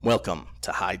Welcome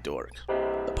to High Dork,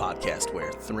 the podcast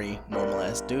where three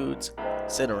normal-ass dudes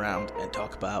sit around and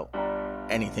talk about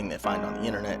anything they find on the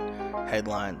internet,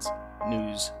 headlines,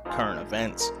 news, current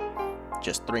events.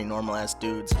 Just three normal-ass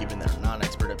dudes giving their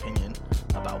non-expert opinion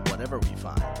about whatever we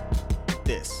find.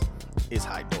 This is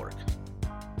High Dork.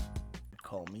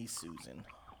 Call me Susan.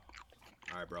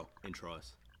 All right, bro. Intro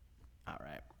us. All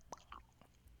right.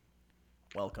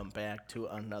 Welcome back to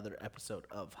another episode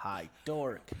of High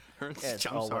Dork. I'm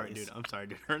always, sorry,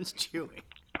 dude. Hearn's chewing.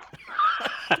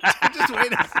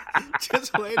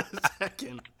 just wait a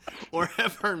second. Or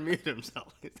have Hearn mute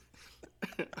himself.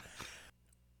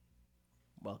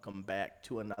 Welcome back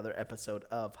to another episode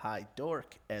of High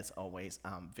Dork. As always,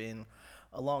 I'm Vin,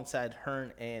 alongside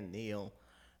Hearn and Neil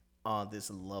on this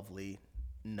lovely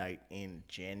night in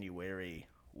January.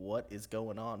 What is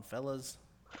going on, fellas?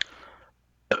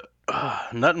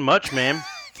 Nothing much, man.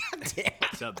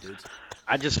 What's up, dudes?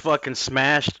 I just fucking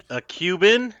smashed a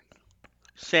Cuban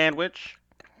sandwich.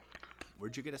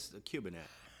 Where'd you get a Cuban at?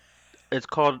 It's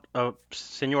called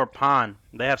Senor Pan.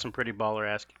 They have some pretty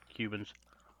baller-ass Cubans.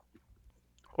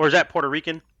 Or is that Puerto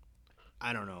Rican?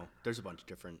 I don't know. There's a bunch of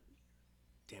different.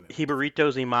 Damn it.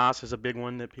 Jibaritos y Mas is a big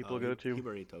one that people go to.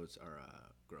 Jibaritos are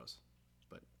gross.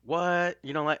 But what?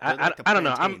 You don't like? I don't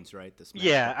know. Right?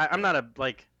 I'm not a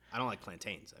like. I don't like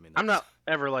plantains. I mean, I'm not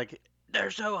ever like, they're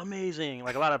so amazing.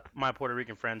 Like, a lot of my Puerto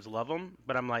Rican friends love them,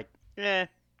 but I'm like, I'd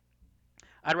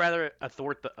rather a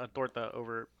torta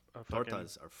over a fucking...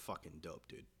 Tortas are fucking dope,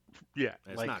 dude. Yeah.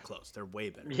 It's like, not close. They're way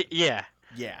better. Yeah.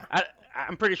 Yeah.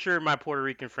 I'm pretty sure my Puerto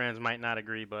Rican friends might not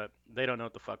agree, but they don't know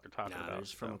what the fuck they're talking about. They're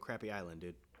just from a crappy island,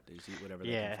 dude. They just eat whatever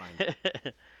they Yeah. can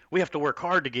find. We have to work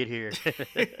hard to get here.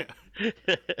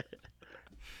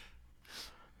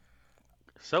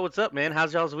 So what's up, man?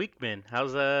 How's y'all's week been?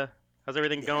 How's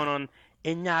everything going on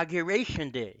Inauguration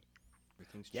Day?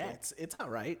 Everything's Yeah, chill. it's all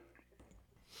right.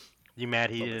 You mad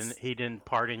he didn't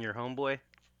pardon your homeboy?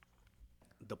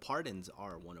 The pardons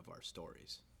are one of our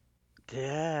stories.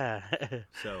 Yeah.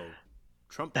 So,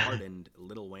 Trump pardoned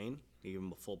Lil Wayne, gave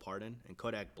him a full pardon, and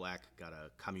Kodak Black got a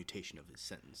commutation of his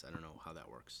sentence. I don't know how that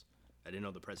works. I didn't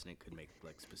know the president could make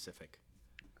like specific.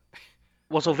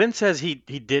 Well, so Vince says he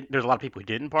did. There's a lot of people he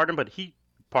didn't pardon, but he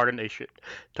pardoned a shit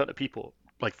ton of people,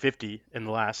 like 50 in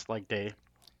the last like day.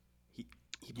 He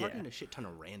pardoned a shit ton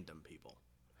of random people.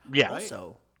 Yeah. Right?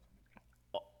 Also,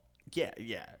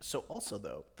 yeah. So also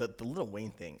though, the Lil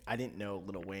Wayne thing, I didn't know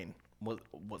Lil Wayne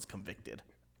was convicted.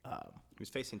 He was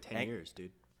facing 10 years,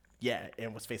 dude. Yeah,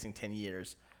 and was facing 10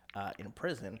 years in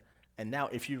prison. And now,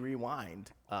 if you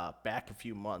rewind back a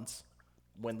few months,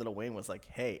 when Lil Wayne was like,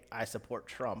 "Hey, I support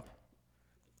Trump,"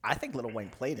 I think Lil Wayne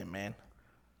played him, man.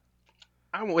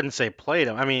 I wouldn't say played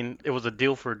him. I mean, it was a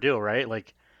deal for a deal, right?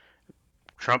 Like,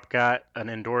 Trump got an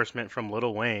endorsement from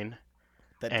Lil Wayne,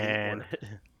 That didn't and work.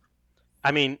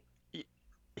 I mean,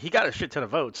 he got a shit ton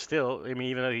of votes still. I mean,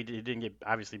 even though he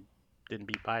obviously didn't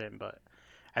beat Biden, but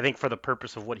I think for the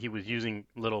purpose of what he was using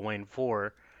Lil Wayne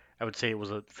for, I would say it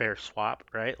was a fair swap,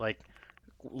 right? Like,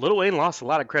 Lil Wayne lost a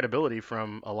lot of credibility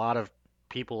from a lot of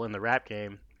people in the rap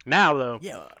game. Now, though,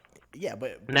 Yeah,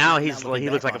 but now he looking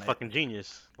looks back like a on it, fucking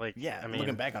genius. Like, Yeah, I mean,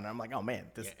 looking back on it, I'm like, oh man,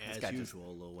 this As guy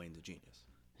usual, Lil Wayne's a genius.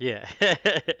 yeah.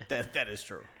 that is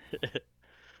true.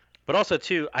 But also,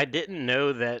 too, I didn't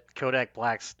know that Kodak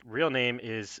Black's real name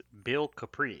is Bill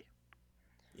Capri.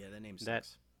 Yeah, that name That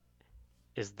sucks.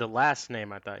 is the last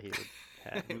name I thought he would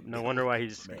have. No wonder why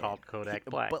he's Man. called Kodak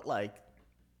Black. But like,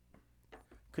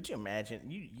 could you imagine?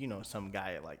 You know, some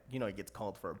guy like he gets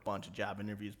called for a bunch of job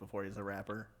interviews before he's a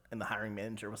rapper, and the hiring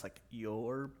manager was like,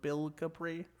 "You're Bill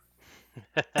Capri."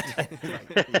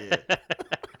 Yeah.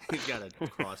 He's got a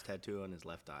cross tattoo on his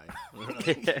left eye.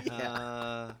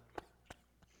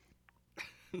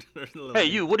 Hey,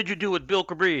 you! What did you do with Bill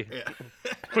Capri? Yeah.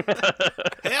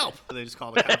 Help! They just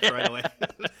call the cops right away.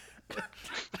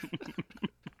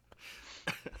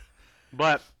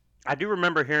 But I do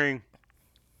remember hearing,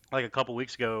 like a couple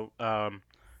weeks ago,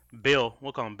 Bill,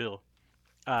 we'll call him Bill,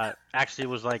 actually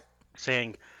was like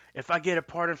saying, if I get a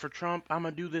pardon for Trump, I'm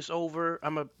gonna do this over.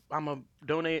 I'm gonna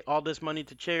donate all this money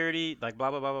to charity, like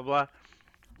blah blah blah blah blah.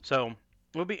 So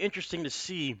it'll be interesting to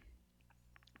see.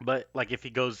 But like if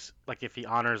he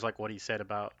honors like what he said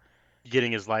about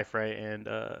getting his life right and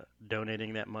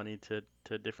donating that money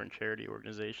to different charity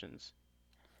organizations.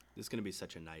 This is going to be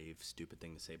such a naive, stupid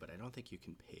thing to say, but I don't think you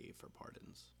can pay for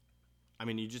pardons. I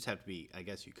mean, you just have to be, I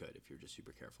guess you could if you're just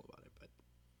super careful about it, but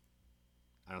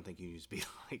I don't think you can just be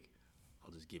like,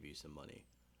 I'll just give you some money.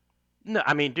 No,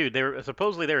 I mean, dude, they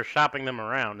were shopping them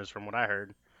around, is from what I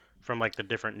heard from like the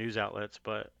different news outlets.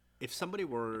 But If somebody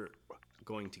were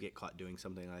going to get caught doing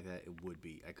something like that, it would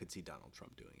be. I could see Donald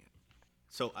Trump doing it.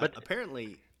 So But-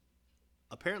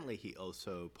 apparently he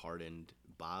also pardoned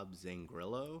Bob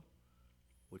Zangrillo,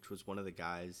 which was one of the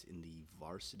guys in the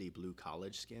Varsity Blue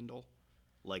College scandal.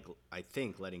 Like, I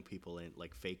think letting people in,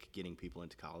 like fake getting people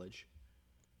into college.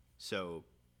 So,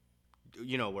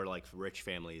 where like rich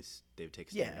families, they would take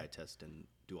a standardized test and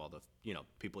do all the,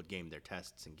 people would game their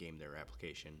tests and game their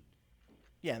application.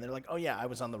 Yeah, and they're like, oh yeah, I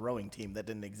was on the rowing team that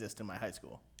didn't exist in my high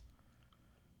school.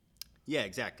 Yeah,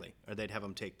 exactly. Or they'd have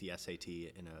them take the SAT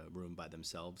in a room by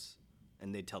themselves,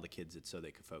 and they'd tell the kids it so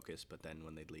they could focus. But then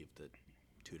when they'd leave, the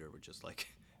tutor would just like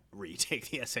retake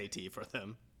the SAT for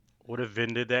them. What if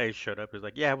Vin did that? He showed up. He's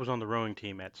like, "Yeah, I was on the rowing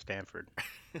team at Stanford."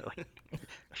 Like,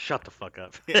 shut the fuck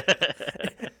up.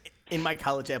 In my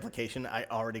college application, I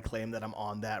already claimed that I'm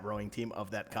on that rowing team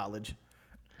of that college.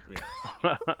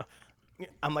 Yeah.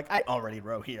 I'm like, I already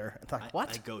row here. It's like, what?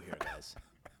 I go here, guys.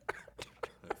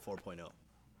 4.0.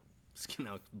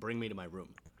 Now bring me to my room.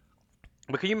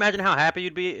 But can you imagine how happy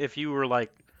you'd be if you were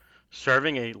like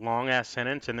serving a long ass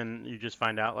sentence and then you just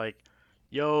find out like,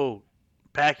 "Yo,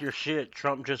 pack your shit.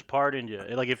 Trump just pardoned you."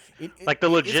 Like if like the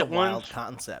It is a legit wild ones.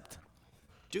 concept.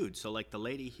 Dude, so like the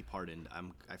lady he pardoned,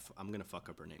 I'm gonna fuck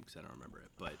up her name because I don't remember it.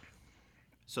 But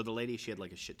so the lady, she had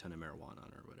like a shit ton of marijuana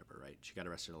on her or whatever, right? She got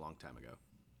arrested a long time ago.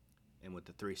 And with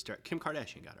the 3-star, Kim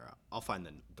Kardashian got her out. I'll find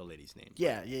the lady's name.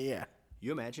 Yeah.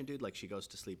 You imagine, dude, like she goes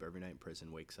to sleep every night in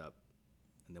prison, wakes up,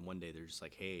 and then one day they're just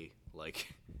like, hey, like,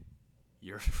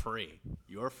 you're free.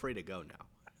 You're free to go now.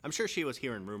 I'm sure she was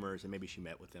hearing rumors and maybe she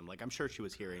met with him. Like, I'm sure she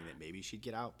was hearing that maybe she'd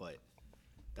get out, but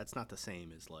that's not the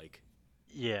same as like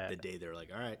Yeah. the day they're like,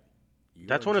 all right.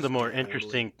 That's one of the more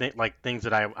interesting things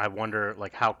that I wonder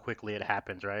like how quickly it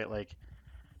happens, right? Like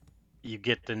you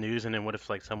get the news and then what if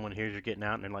like someone hears you're getting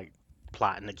out and they're like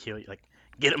plotting to kill you, like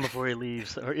get him before he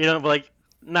leaves, or like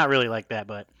not really like that,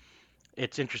 but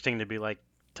it's interesting to be like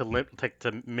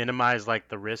to minimize like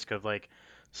the risk of like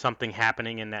something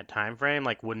happening in that time frame.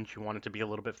 Like wouldn't you want it to be a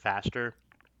little bit faster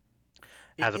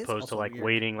as It is opposed to also like weird.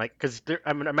 waiting, like because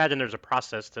I mean imagine there's a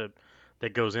process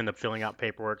that goes into filling out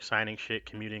paperwork, signing shit,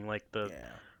 commuting like the Yeah.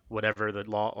 whatever the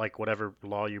law, like whatever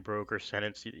law you broke or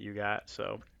sentence you got.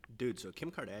 So Dude, so Kim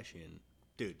Kardashian,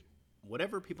 dude,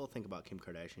 whatever people think about Kim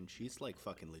Kardashian, she's like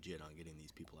fucking legit on getting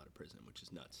these people out of prison, which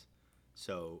is nuts.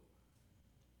 So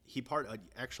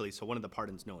actually, so one of the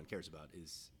pardons no one cares about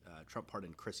is Trump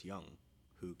pardoned Chris Young,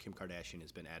 who Kim Kardashian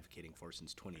has been advocating for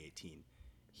since 2018.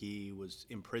 He was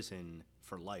in prison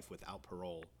for life without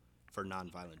parole for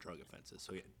nonviolent drug offenses.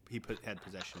 So he had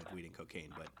possession of weed and cocaine,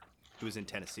 but he was in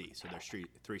Tennessee, so their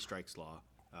three strikes law.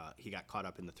 He got caught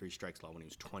up in the 3 strikes law when he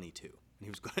was 22,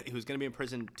 and he was going to be in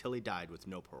prison till he died with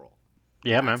no parole.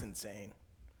 yeah, That's man. insane.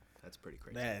 That's pretty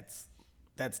crazy.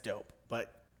 That's dope.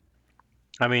 But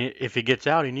I mean, if he gets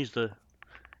out, he needs to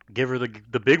give her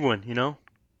the big one, you know?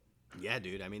 Yeah,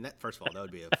 dude. I mean, that first of all, that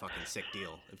would be a fucking sick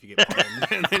deal if you get pardoned,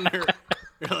 and then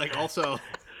you're like, also,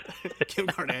 Kim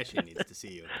Kardashian needs to see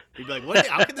you. You'd be like, what?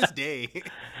 How could this day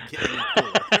get any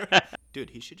cooler? Dude,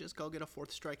 he should just go get a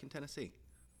 4th strike in Tennessee.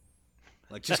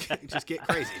 Like, just get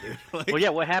crazy, dude. Like, Well, yeah.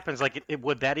 What happens? Like,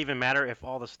 would that even matter if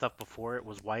all the stuff before it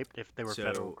was wiped? If they were So-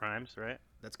 federal crimes, right?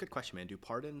 That's a good question, man. Do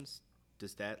pardons?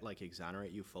 Does that like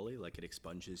exonerate you fully? Like it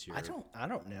expunges your? I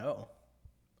don't know.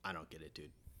 I don't get it,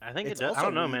 dude. I think it It's does. I also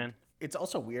don't know, weird- man. It's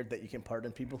also weird that you can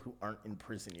pardon people who aren't in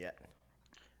prison yet.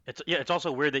 It's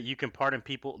also weird that you can pardon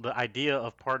people. The idea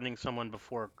of pardoning someone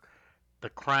before the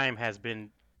crime has been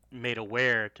made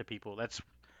aware to people. That's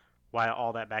why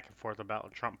all that back and forth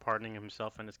about Trump pardoning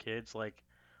himself and his kids like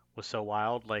was so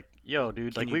wild. Like, yo,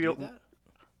 dude, Can like you do that?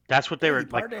 that's what they Yeah, were he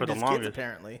like pardoned for the his kids, longest.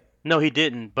 apparently. No, he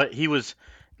didn't. But he was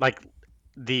like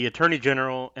the attorney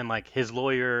general and like his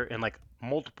lawyer and like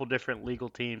multiple different legal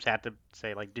teams had to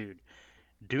say like, dude,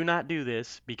 do not do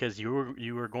this because you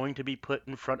are going to be put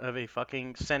in front of a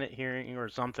fucking Senate hearing or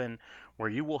something where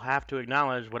you will have to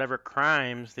acknowledge whatever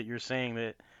crimes that you're saying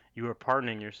that you are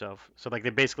pardoning yourself. So like they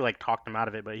basically like talked him out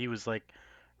of it, but he was like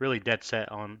really dead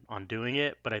set on doing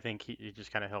it. But I think he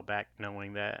just kind of held back,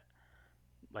 knowing that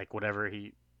like whatever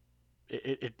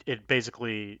it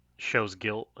basically shows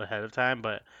guilt ahead of time.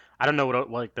 But I don't know what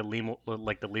like the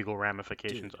legal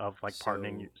ramifications Dude, of like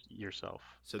pardoning so- yourself.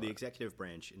 So the But- executive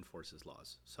branch enforces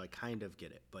laws. So I kind of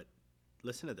get it, but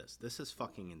listen to this. This is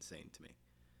fucking insane to me.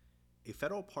 A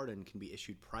federal pardon can be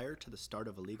issued prior to the start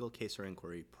of a legal case or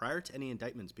inquiry, prior to any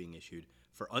indictments being issued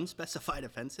for unspecified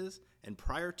offenses, and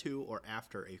prior to or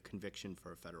after a conviction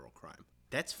for a federal crime.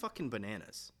 That's fucking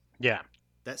bananas. yeah.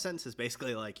 That sentence is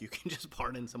basically like you can just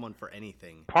pardon someone for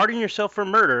anything. Pardon yourself for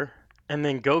murder and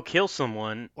then go kill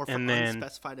someone Or for and then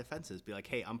unspecified offenses. Be like,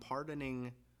 hey, I'm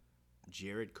pardoning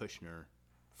Jared Kushner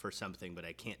for something, but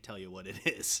I can't tell you what it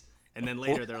is. And then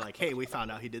later they're like, hey, we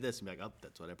found out he did this. And be like, oh,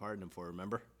 that's what I pardoned him for,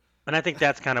 remember? And I think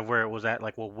that's kind of where it was at.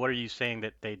 Like, well, what are you saying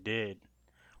that they did?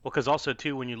 Well, because also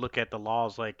too, when you look at the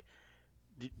laws, like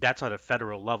that's at a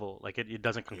federal level. Like it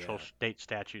doesn't control Yeah. state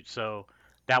statutes. So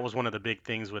that was one of the big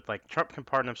things with like Trump can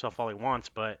pardon himself all he wants,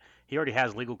 but he already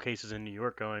has legal cases in New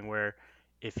York going where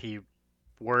if he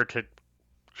were to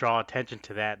draw attention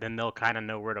to that, then they'll kind of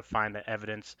know where to find the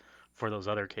evidence for those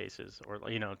other cases, or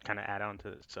kind of add on to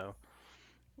it. So,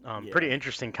 pretty Yeah.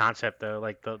 interesting concept though.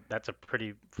 Like that's a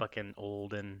pretty fucking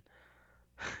old and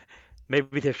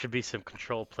maybe there should be some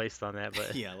control placed on that.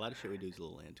 But Yeah, a lot of shit we do is a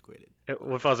little antiquated.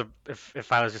 if I was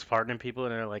if I was just pardoning people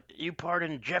and they're like, you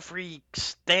pardoned Jeffrey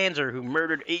Stanzer who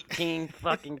murdered 18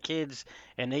 fucking kids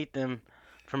and ate them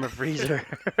from a freezer.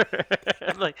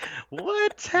 I'm like,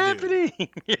 what's happening?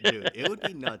 Dude, it would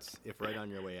be nuts if right on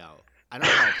your way out. I don't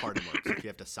know how a pardon works, if you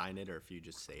have to sign it or if you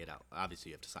just say it out. Obviously,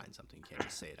 you have to sign something. You can't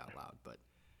just say it out loud. But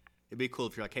it'd be cool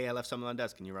if you're like, hey, I left something on the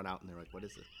desk. And you run out and they're like, what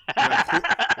is it? You're like,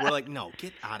 "Who?" We're like, no,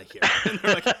 get out of here. And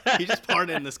they're like, he just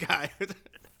pardoned this guy.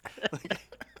 Like,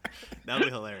 that would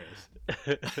be hilarious.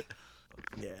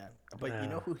 Yeah. But you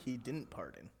know who he didn't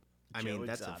pardon? I mean, Joe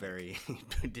that's Exotic. a very.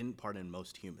 Didn't pardon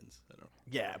most humans. I don't know.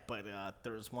 Yeah, but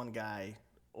there was one guy,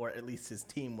 or at least his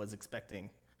team was expecting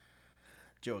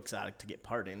Joe Exotic to get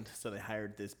pardoned, so they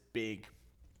hired this big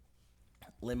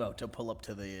limo to pull up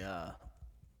to the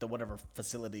whatever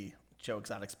facility Joe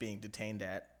Exotic's being detained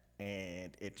at,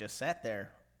 and it just sat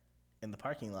there in the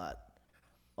parking lot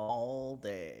all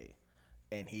day,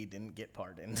 and he didn't get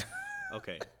pardoned.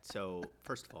 Okay, so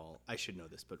first of all, I should know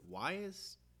this, but why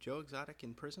is Joe Exotic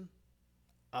in prison?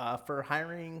 For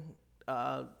hiring,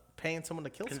 paying someone to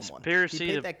kill someone. Conspiracy He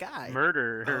paid to that guy.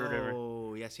 murder or whatever.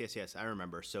 Oh, yes, I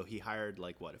remember. So he hired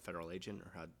like what, a federal agent,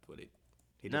 or how? What he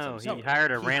did No, something? he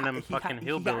hired a He random hi- fucking he hired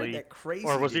hillbilly. that crazy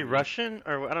Or was he dude. Russian?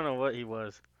 Or I don't know what he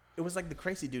was. It was like the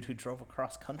crazy dude who drove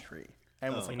across country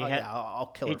and was Oh. like, And "Oh he had- yeah, I'll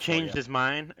kill He her for changed you." his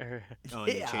mind. Or... Oh,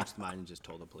 and he Yeah. changed his mind and just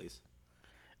told the police.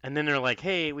 And then they're like,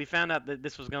 hey, we found out that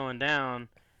this was going down.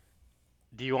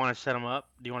 Do you want to set him up?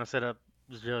 Do you want to set up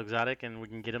Joe Exotic and we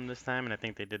can get him this time? And I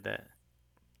think they did that.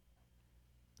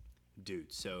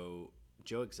 Dude, so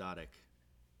Joe Exotic,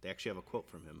 they actually have a quote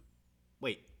from him.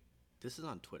 Wait, this is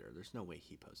on Twitter. There's no way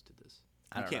he posted this.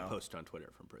 I You don't can't know. post on Twitter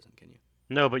from prison, can you?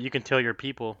 No, but you can tell your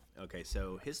people. Okay,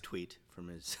 so his tweet from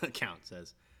his account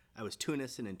says, I was too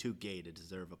innocent and too gay to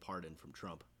deserve a pardon from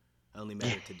Trump. I only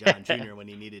mattered to John Jr. when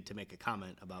he needed to make a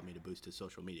comment about me to boost his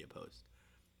social media post.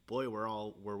 Boy,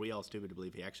 were we all stupid to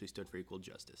believe he actually stood for equal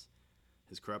justice.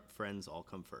 His corrupt friends all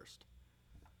come first.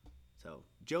 So,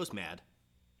 Joe's mad.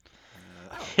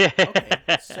 Okay,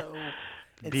 so it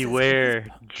says Beware,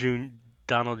 in his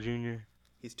Donald Jr.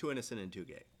 He's too innocent and too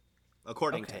gay,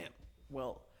 according to Okay. him.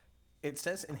 Well, it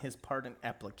says in his pardon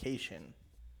application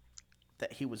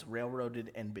that he was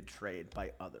railroaded and betrayed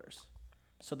by others.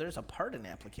 So there's a pardon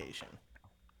application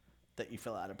that you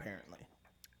fill out apparently.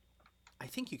 I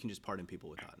think you can just pardon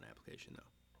people without an application, though.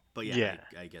 But yeah,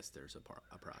 Yeah. I guess there's a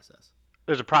process.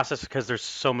 There's a process because there's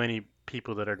so many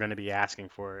people that are going to be asking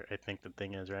for it. I think the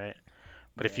thing is, right?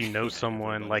 But if you know Yeah,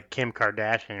 someone everybody. like Kim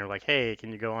Kardashian, you're like, hey,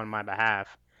 can you go on my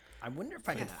behalf? I wonder if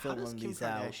I Yeah, could how fill does one of Kim these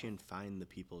out. Kardashian find the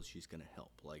people she's going to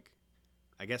help? Like,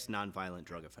 I guess nonviolent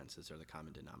drug offenses are the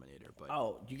common denominator, but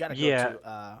Oh, you got to go Yeah.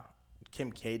 to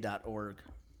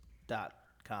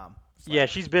kimk.org.com. Yeah,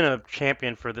 she's been a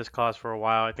champion for this cause for a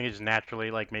while. I think it's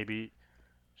naturally like maybe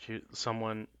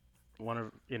someone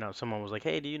was like,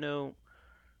 hey, do you know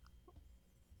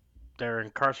they're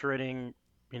incarcerating,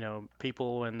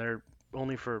 people and they're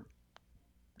only for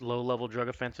low-level drug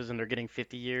offenses and they're getting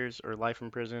 50 years or life in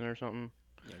prison or something.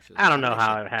 you know, I don't know somebody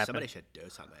how should- it happened. Somebody should do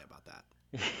something about that.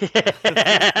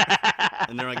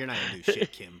 And they're like, you're not going to do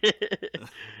shit, Kim.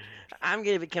 I'm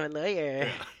gonna become a lawyer.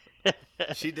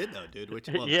 She did, though, dude. Which,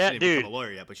 Yeah, she didn't dude. become a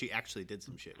lawyer yet, but she actually did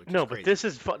some shit, which No, is but crazy.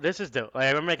 this is dope.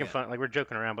 Like, I'm making Yeah. fun, like we're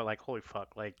joking around, but like, holy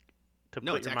fuck, like to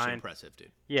No, put it's your actually mind. impressive,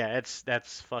 dude. Yeah,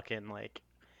 that's fucking like,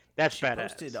 that's She badass.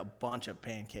 posted a bunch of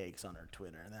pancakes on her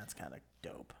Twitter, and that's kind of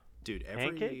dope. Dude,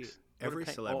 every Pancakes? What are every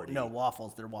pan- Oh, celebrity. no,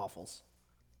 waffles. They're waffles.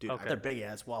 Dude, Okay. They're big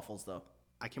ass waffles, though.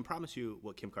 I can promise you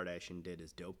what Kim Kardashian did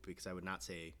is dope because I would not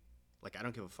say, like, I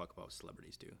don't give a fuck about what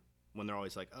celebrities do. When they're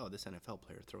always like, oh, this NFL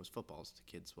player throws footballs to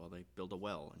kids while they build a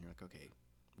well. And you're like, okay,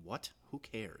 what? Who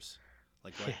cares?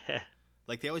 Like, what?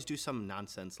 Like, they always do some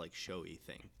nonsense, like, showy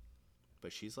thing.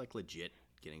 But she's, like, legit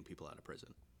getting people out of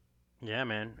prison. Yeah,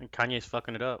 man. And Kanye's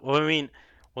fucking it up. Well, I mean,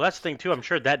 that's the thing too. I'm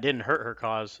sure that didn't hurt her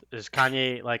cause. Is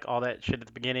Kanye like all that shit at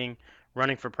the beginning,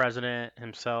 running for president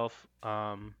himself?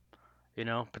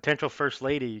 Potential first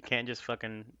lady. You can't just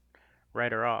fucking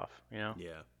write her off. You know.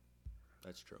 Yeah,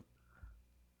 that's true.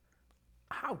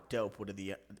 How dope would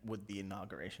the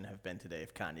inauguration have been today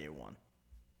if Kanye won?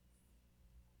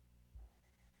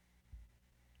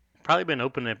 Probably been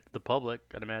open to the public,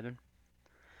 I'd imagine.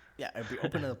 Yeah, it'd be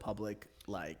open to the public.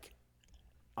 Like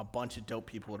a bunch of dope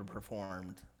people would have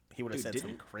performed. He would have said some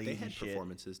Didn't crazy they had shit.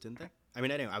 performances, didn't they? I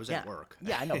mean, I was Yeah, at work.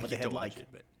 yeah, I know, but I they get had to like watch it,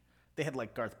 but they had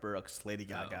like Garth Brooks, Lady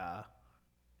Gaga.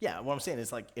 Yeah, what I'm saying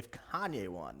is like if Kanye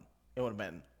won, it would have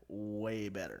been way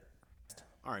better.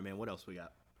 all right, man. What else we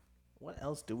got? What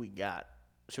else do we got?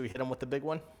 Should we hit him with the big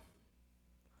one?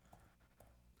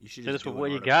 You should Hit just us with do an what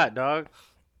you article. got, dog.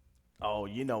 Oh,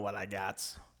 you know what I got.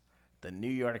 The New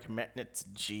York Mets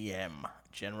GM,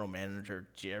 General Manager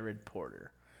Jared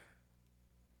Porter.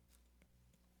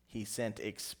 He sent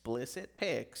explicit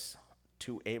pics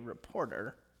to a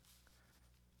reporter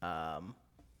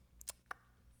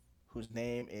whose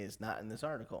name is not in this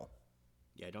article.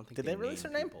 Yeah, I don't think Did they release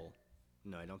name their name? people.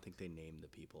 No, I don't think they name the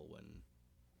people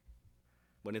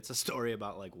when it's a story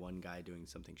about like one guy doing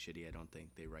something shitty. I don't think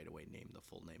they right away name the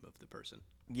full name of the person.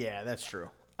 Yeah, that's true.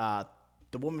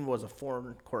 The woman was a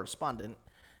foreign correspondent,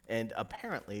 and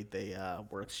apparently they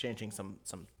were exchanging some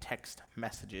text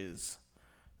messages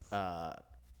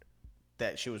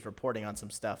that she was reporting on some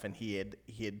stuff, and he had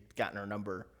gotten her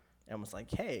number and was like,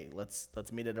 "Hey, let's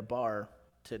meet at a bar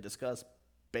to discuss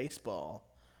baseball."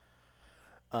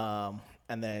 And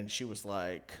then she was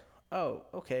like, "Oh,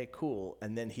 okay, cool."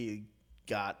 And then he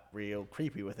got real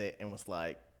creepy with it and was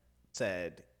like,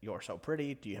 said, "You're so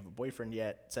pretty. Do you have a boyfriend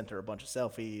yet?" Sent her a bunch of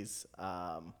selfies.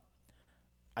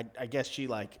 I guess she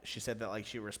said that like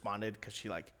she responded because she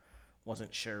like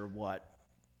wasn't sure what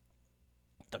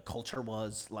the culture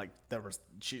was. Like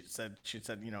she said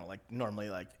like normally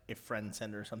like if friends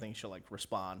send her something she'll like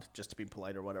respond just to be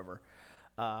polite or whatever.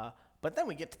 But then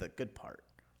we get to the good part,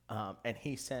 and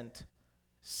he sent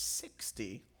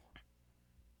 60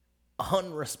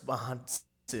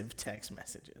 unresponsive text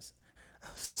messages.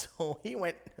 So he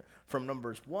went from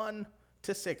numbers 1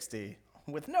 to 60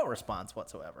 with no response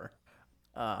whatsoever.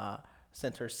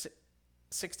 Sent her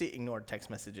 60 ignored text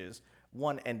messages,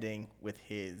 one ending with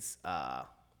his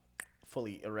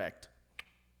fully erect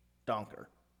donker.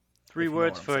 3 if you know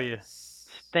words what I'm for saying. you.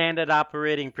 Standard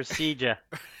operating procedure.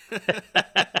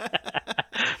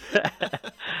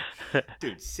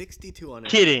 Dude, 62 on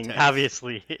Kidding, text.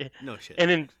 obviously. No shit. And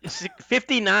then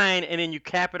 59, and then you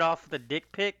cap it off with a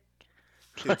dick pic.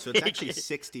 Dude, so it's actually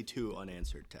 62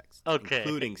 unanswered texts, Okay.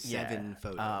 including Yeah. 7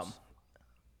 photos.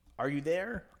 Are you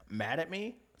there? Mad at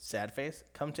me? Sad face?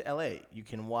 Come to LA. You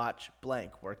can watch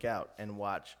blank work out and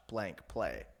watch blank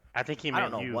play. I think he I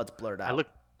meant don't know you. what's blurred I out.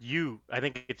 looked you. I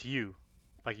think it's you,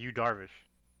 like you, Darvish.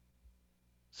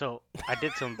 So I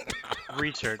did some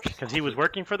research because he was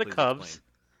working for the Please Cubs. explain.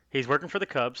 He's working for the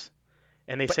Cubs,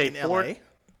 and they But say in four LA?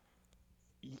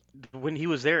 when he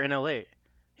was there in LA.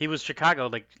 He was Chicago,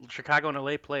 like Chicago and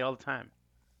LA play all the time.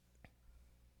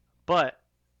 But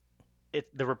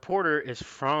the reporter is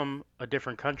from a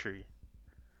different country.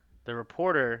 The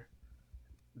reporter,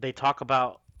 they talk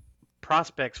about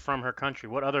prospects from her country.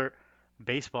 What other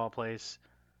baseball place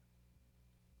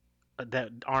that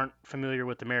aren't familiar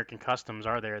with American customs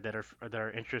are there that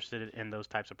are interested in those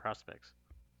types of prospects?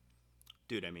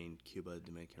 Dude, I mean, Cuba,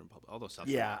 Dominican Republic, all those stuff.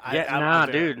 Yeah,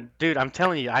 Dude, I'm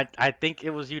telling you, I think it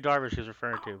was you Darvish was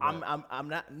referring to. But I'm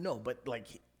not. No, but like,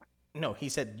 no. He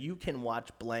said you can watch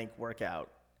blank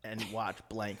workout and watch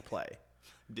blank play.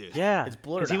 Dude. yeah, it's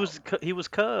blurred he was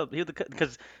Cub.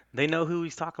 Because they know who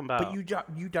he's talking about. But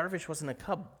you Darvish wasn't a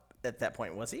Cub at that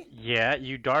point, was he? Yeah,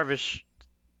 you Darvish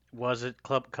was a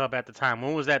Cub at the time.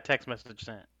 When was that text message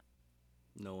sent?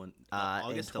 No one. In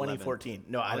August 2014. 11th.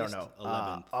 No, I don't August know.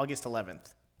 11th August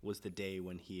 11th. was the day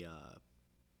when he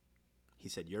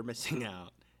said you're missing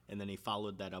out, and then he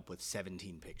followed that up with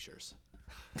 17 pictures.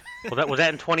 Well, was that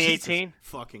in Jesus 2018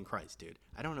 fucking Christ, dude.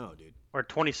 I don't know, dude. or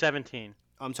 2017?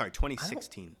 Oh, I'm sorry,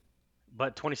 2016.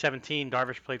 But 2017,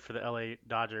 Darvish played for the LA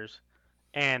Dodgers,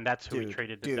 and that's who he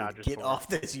traded the Dodgers get for. off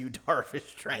this you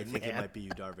Darvish train, I think man. it might be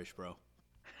you, Darvish, bro.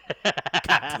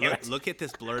 damn it. Look at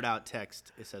this blurred out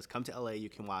text. It says, "Come to LA. You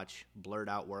can watch blurred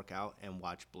out workout and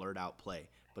watch blurred out play."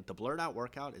 But the blurred out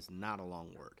workout is not a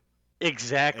long word.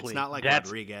 Exactly. It's not like That's,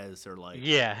 Rodriguez or like.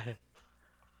 Yeah.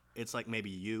 It's like maybe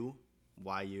YU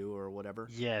or whatever.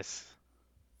 Yes.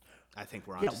 I think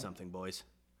we're onto something, boys.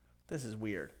 This is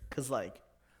weird because like,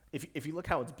 if you look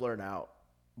how it's blurred out,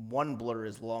 one blur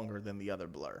is longer than the other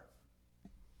blur.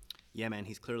 Yeah, man.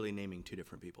 He's clearly naming 2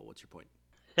 different people. What's your point?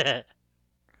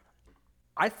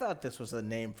 I thought this was a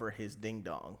name for his ding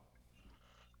dong.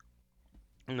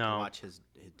 No. Watch his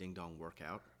ding dong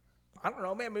workout. I don't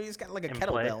know, man. Maybe he's got like a And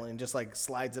play. kettlebell and just like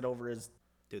slides it over his.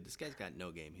 Dude, this guy's got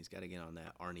no game. He's got to get on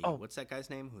that Arnie. Oh. What's that guy's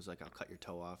name? Who's like, I'll cut your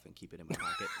toe off and keep it in my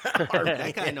pocket.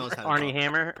 That guy knows how to Arnie talk.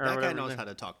 Hammer or That guy whatever knows his how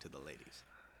name- to talk to the ladies.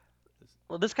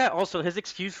 Well, this guy also, his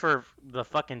excuse for the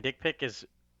fucking dick pic is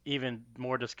even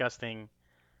more disgusting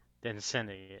than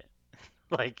sending it.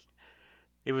 Like,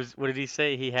 it was, what did he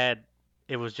say?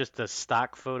 It was just a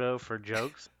stock photo for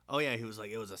jokes. Oh, yeah, he was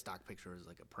like, it was a stock picture. It was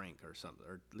like a prank or something.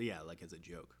 Or, yeah, like as a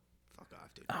joke. Fuck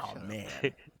off, dude. Oh Shut up.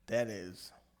 man, that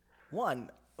is one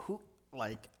who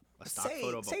like A stock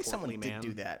photo of a say someone portly did man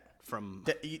do that. From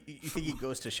You think he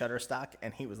goes to Shutterstock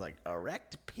and he was like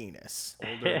erect penis?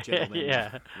 older gentleman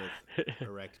Yeah. with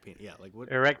erect penis. Yeah, like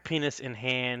what? Erect penis in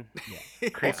hand,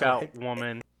 creep Also, out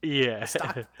woman. Yeah.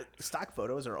 Stock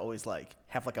photos are always like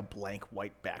have like a blank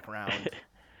white background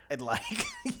and like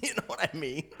you know what I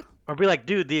mean? Or be like,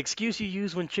 dude, the excuse you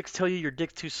use when chicks tell you your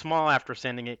dick's too small after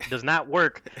sending it does not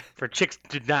work for chicks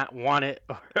who do not want it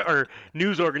or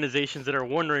news organizations that are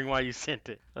wondering why you sent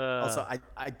it. Also,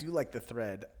 I do like the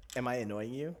thread. Am I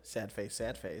annoying you? Sad face,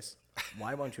 sad face.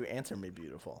 Why won't you answer me,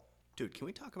 beautiful? Dude, can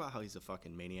we talk about how he's a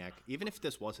fucking maniac? Even if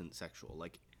this wasn't sexual,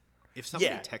 like, if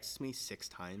somebody Yeah. texts me 6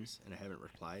 times and I haven't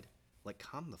replied, like,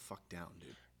 calm the fuck down,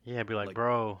 dude. Yeah, be like, like-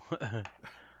 bro.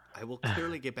 I will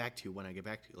clearly get back to you when I get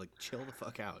back to you. Like, chill the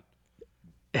fuck out.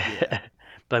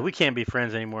 But we can't be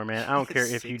friends anymore, man. I don't care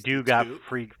if you do got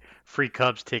 62. free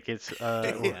Cubs tickets.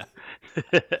 Yeah.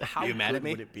 How you mad good at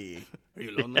me? would it be? Are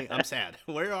you lonely? I'm sad.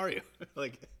 Where are you?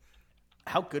 Like,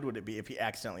 How good would it be if he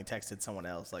accidentally texted someone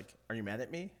else like, "Are you mad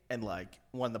at me?" And like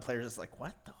one of the players is like,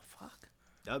 "What the fuck?"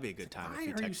 that would be a good time Why if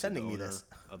you are you texted sending the me owner this?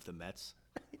 of the Mets.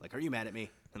 Like, are you mad at me?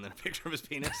 And then a picture of his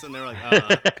penis, and they're like,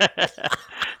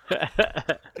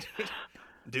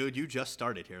 dude, you just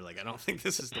started here. Like, I don't think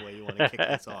this is the way you want to kick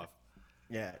this off.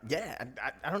 Yeah.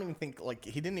 I don't even think like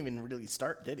he didn't even really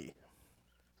start, did he?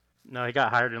 No, he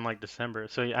got hired in like December.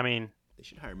 So I mean, They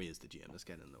should hire me as the GM. This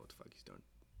guy doesn't know what the fuck he's doing.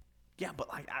 Yeah, but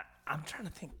like I'm trying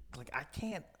to think. Like I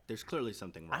can't. There's clearly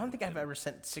something wrong. I don't think with I've him. ever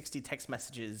sent 60 text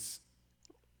messages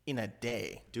in a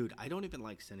day. Dude, I don't even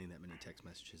like sending that many text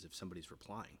messages if somebody's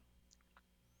replying.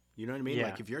 You know what I mean? Yeah.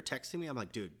 Like, if you're texting me, I'm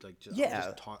like, dude, like, just, I'll Yeah.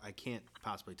 just talk. I can't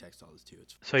possibly text all this to you.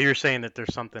 It's so you're saying that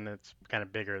there's something that's kind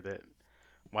of bigger that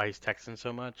why he's texting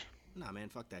so much? nah, man,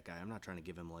 fuck that guy. I'm not trying to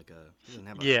give him like a. He doesn't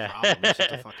have a Yeah. problem. He's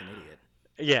just a fucking idiot.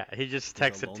 Yeah, he just He's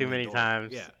a texted too lonely many dork.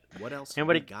 times. Yeah. What else?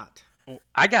 Nobody- we got?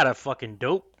 I got a fucking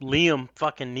dope Liam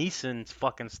fucking Neeson's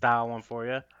fucking style one for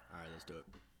you. All right, let's do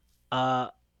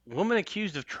it. Woman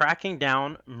accused of tracking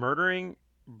down murdering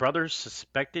brother's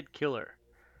suspected killer.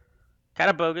 Kind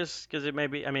of bogus because it may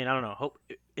be. I mean, I don't know. Hope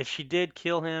if she did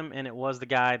kill him and it was the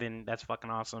guy, then that's fucking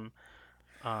awesome.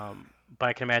 But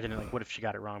I can imagine like, what if she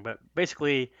got it wrong? But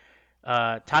basically,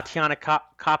 Tatiana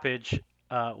Coppage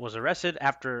was arrested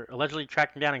after allegedly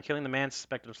tracking down and killing the man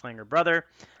suspected of slaying her brother.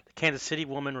 The Kansas City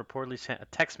woman reportedly sent a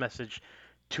text message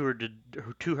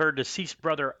to her deceased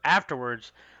brother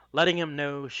afterwards, letting him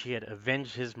know she had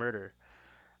avenged his murder.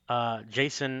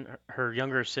 Jason, her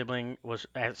younger sibling, was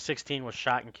at 16, was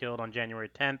shot and killed on January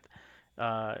 10th.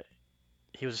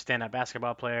 He was a stand-up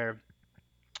basketball player.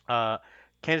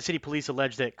 Kansas City police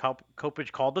alleged that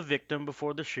Coppage called the victim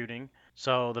before the shooting.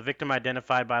 So the victim,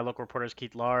 identified by local reporters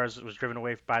Keith Lars, was driven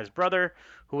away by his brother,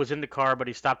 who was in the car, but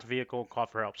he stopped the vehicle and called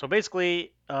for help. So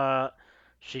basically,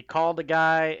 she called the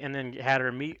guy and then had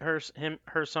her meet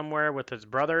her somewhere with his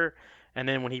brother, and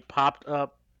then when he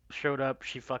showed up,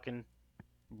 she fucking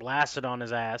blasted on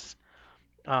his ass.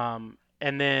 And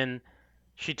then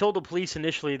she told the police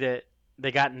initially that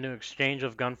they got into an exchange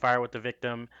of gunfire with the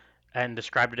victim and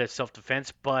described it as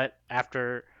self-defense, but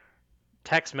after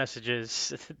text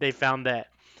messages, they found that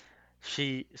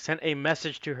she sent a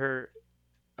message to her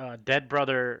dead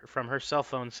brother from her cell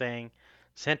phone saying,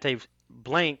 "Sent a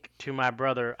blank to my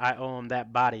brother. I owe him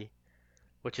that body,"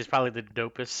 which is probably the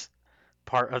dopest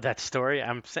part of that story.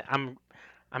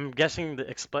 I'm guessing the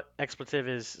expletive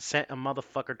is "sent a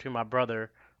motherfucker to my brother.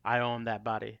 I owe him that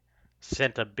body."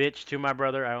 Sent a bitch to my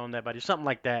brother. I owe him that body. Something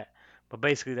like that. But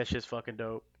basically, that shit's fucking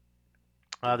dope.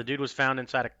 The dude was found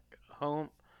inside a home.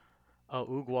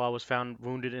 Ugwa was found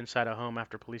wounded inside a home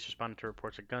after police responded to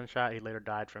reports of gunshot. He later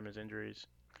died from his injuries.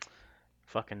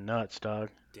 Fucking nuts, dog.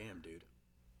 Damn, dude.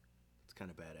 It's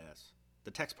kind of badass. The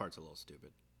text part's a little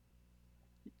stupid.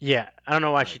 Yeah, I don't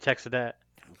know why she texted that.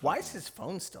 Why is his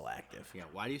phone still active? Yeah,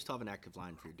 why do you still have an active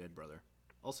line for your dead brother?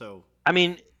 Also, I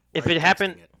mean, why if are you it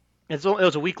happened, texting it? it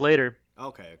was a week later.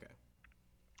 Okay.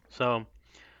 So,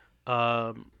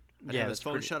 I'd yeah, have his that's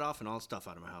phone pretty. shut off and all his stuff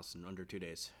out of my house in under 2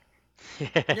 days. Yeah.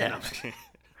 No, I'm just kidding.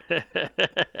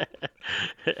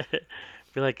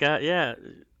 Be like, yeah,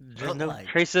 There's But, no like-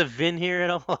 trace of Vin here at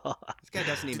all. This guy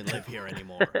doesn't even live here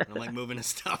anymore. And I'm like moving his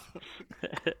stuff.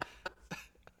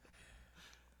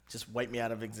 Just wipe me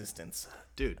out of existence.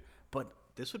 Dude, But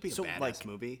this would be a So, badass like-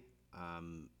 movie.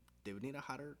 They would need a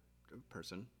hotter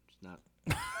person. It's not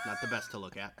the best to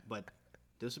look at, but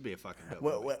this would be a fucking dope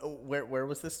movie. where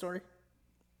was this story?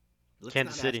 Let's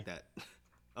Kansas not ask City. that.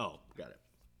 Oh, got it.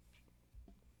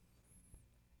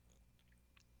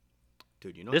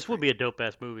 Dude, you know This what's would be a dope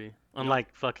ass movie.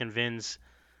 Unlike fucking Vin's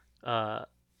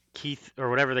Keith or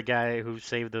whatever the guy who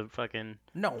saved the fucking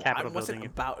No, Capitol it wasn't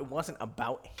building. about. It wasn't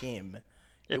about him.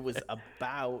 It was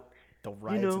about the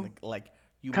riots know, and like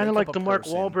you kind of make like up the a Mark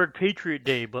person- Wahlberg Patriot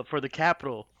Day, but for the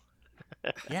Capitol.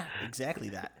 Yeah, exactly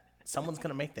that. Someone's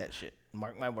gonna make that shit.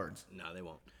 Mark my words. No, they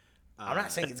won't. I'm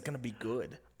not saying it's gonna be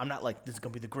good. I'm not like this is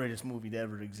gonna be the greatest movie to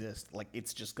ever exist. Like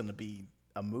it's just gonna be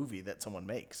a movie that someone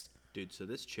makes. Dude, so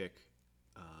this chick,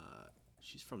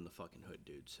 she's from the fucking hood,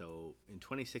 dude. So in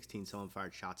 2016, someone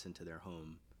fired shots into their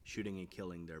home, shooting and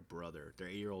killing their brother, their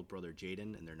 8-year-old brother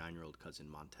Jaden, and their 9-year-old cousin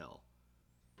Montel.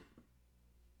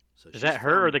 So Is she's that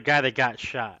her or from the guy that got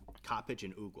shot? Coppage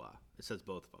and Ugwa? It says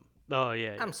both of them. Oh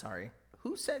yeah, I'm sorry.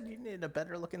 Who said you needed a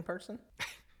better looking person?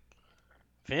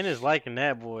 Vin is liking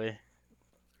that boy.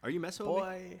 Are you messing with me?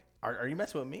 Boy, are you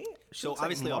messing with me? She So looks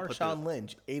obviously I'll like put Marshawn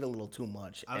Lynch ate a little too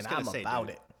much, I was and gonna I'm say, about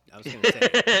dude. it. I was gonna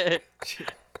say.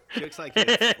 She looks like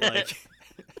it's like.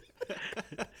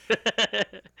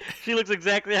 She looks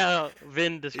exactly how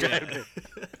Vin described Yeah.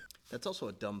 her. That's also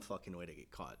a dumb fucking way to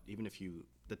get caught. Even if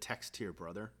the text to your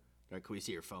brother, like, can we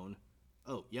see your phone?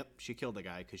 Oh, yep, she killed the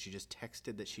guy because she just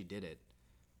texted that she did it.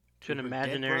 To an her dead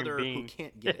imaginary brother being. who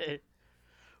can't get it.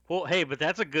 Well, hey, but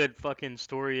that's a good fucking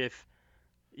story if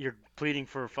you're pleading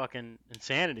for fucking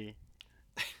insanity.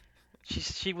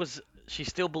 She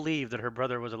still believed that her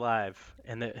brother was alive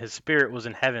and that his spirit was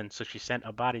in heaven, so she sent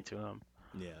a body to him.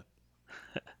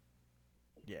 Yeah.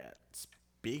 Yeah.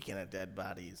 Speaking of dead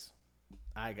bodies,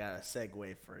 I got a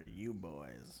segue for you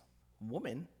boys.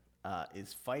 Woman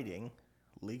is fighting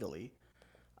legally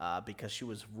because she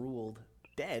was ruled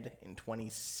dead in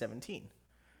 2017,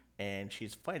 and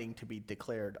she's fighting to be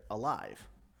declared alive.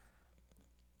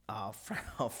 A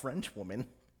French woman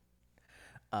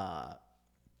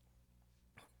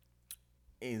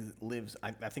lives,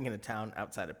 I think, in a town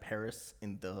outside of Paris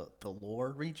in the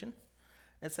Loire region.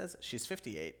 It says she's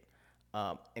 58,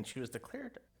 and she was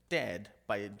declared dead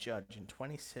by a judge in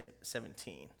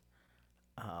 2017.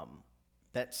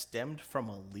 That stemmed from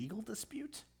a legal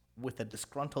dispute with a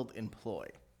disgruntled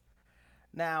employee.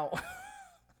 Now,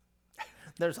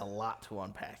 there's a lot to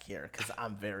unpack here because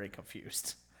I'm very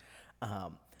confused.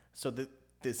 So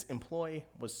this employee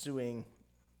was suing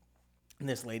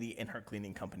this lady in her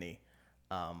cleaning company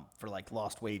for like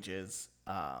lost wages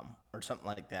or something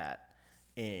like that.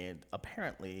 And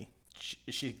apparently,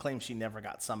 she claims she never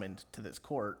got summoned to this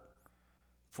court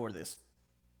for this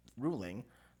ruling,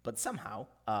 but somehow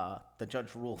the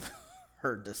judge ruled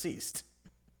her deceased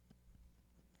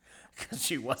because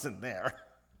she wasn't there.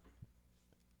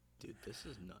 Dude, this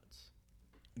is nuts.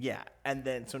 Yeah, and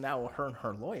then so now her and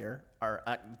her lawyer are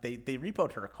they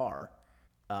repoed her car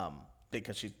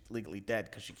because she's legally dead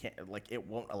because she can't, like, it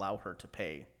won't allow her to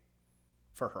pay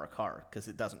for her car because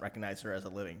it doesn't recognize her as a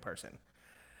living person.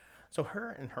 So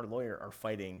her and her lawyer are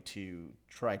fighting to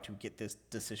try to get this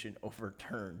decision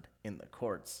overturned in the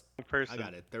courts. Person. I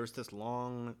got it. There was this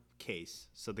long case.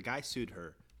 So the guy sued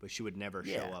her, but she would never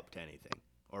show Yeah. up to anything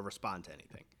or respond to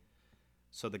anything.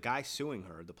 So the guy suing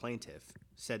her, the plaintiff,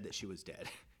 said that she was dead.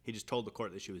 He just told the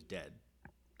court that she was dead,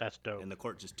 That's dope. and the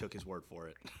court just took his word for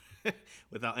it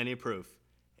without any proof,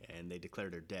 and they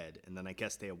declared her dead. And then I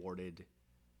guess they awarded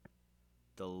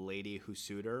the lady who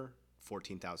sued her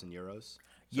 14,000 euros.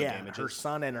 So Yeah, damages. her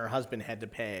son and her husband had to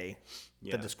pay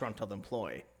Yeah. the disgruntled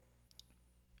employee.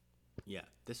 Yeah,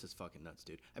 this is fucking nuts,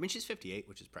 dude. I mean, she's 58,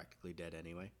 which is practically dead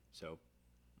anyway. So,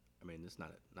 I mean, it's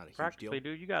not a huge Practically,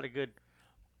 deal. dude, you got a good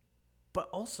But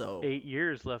also, 8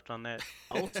 years left on that.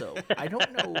 I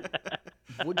don't know.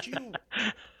 Would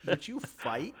you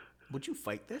fight? Would you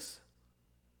fight this?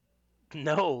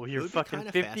 No, It you're would be fucking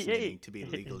kinda fascinating 58. to be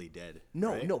legally dead.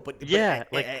 No, right? no, but Yeah,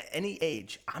 at, like- at any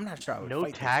age, I'm not sure I would No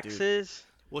fight this, dude. taxes.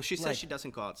 Well, she says like- she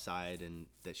doesn't go outside and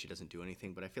that she doesn't do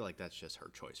anything, but I feel like that's just her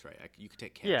choice, right? You could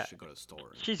take cash Yeah. to go to the store.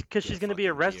 and She's get she's a gonna be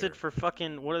fucking arrested beer. for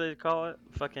fucking, what do they call it?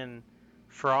 Fucking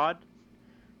fraud.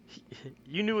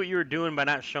 You knew what you were doing by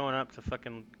not showing up to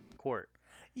fucking court.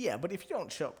 Yeah, but if you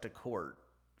don't show up to court,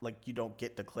 like, you don't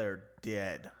get declared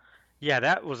dead. Yeah,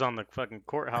 that was on the fucking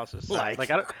courthouse's side.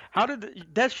 Like, I don't, how did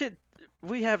that shit?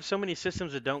 We have so many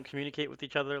systems that don't communicate with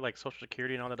each other, like Social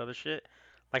Security and all that other shit.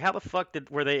 Like, how the fuck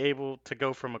were they able to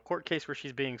go from a court case where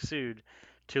she's being sued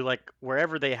to like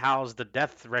wherever they house the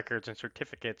death records and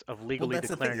certificates of Well, legally that's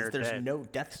the thing declaring is her there's dead? no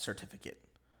death certificate.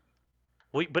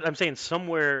 Well, but I'm saying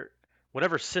somewhere,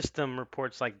 whatever system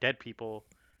reports like dead people,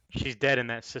 she's dead in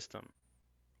that system.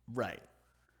 Right.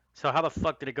 So how the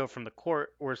fuck did it go from the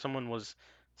court where someone was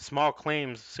small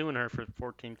claims suing her for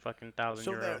 14 fucking thousand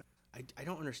So euro? I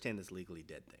don't understand this legally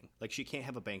dead thing. Like, she can't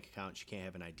have a bank account, she can't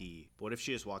have an ID. But what if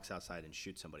she just walks outside and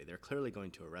shoots somebody? They're clearly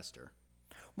going to arrest her.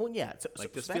 well, yeah.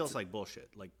 Like, this so feels like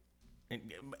bullshit. Like,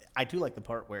 I do like the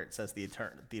part where it says the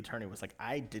attorney was like,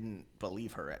 I didn't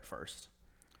believe her at first.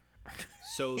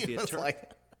 so He the was attorney.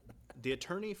 like, The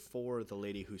attorney for the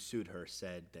lady who sued her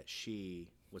said that she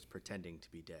was pretending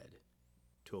to be dead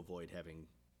to avoid having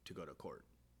to go to court.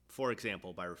 For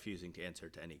example, by refusing to answer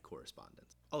to any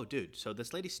correspondence. Oh, dude, so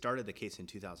this lady started the case in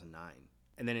 2009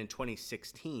 and then in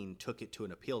 2016 took it to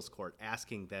an appeals court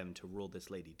asking them to rule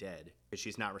this lady dead because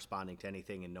she's not responding to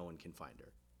anything and no one can find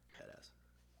her. Badass.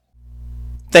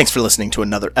 thanks for listening to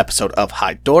another episode of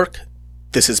High Dork.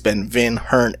 This has been Vin,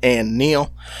 Hearn, and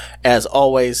Neil. As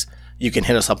always, you can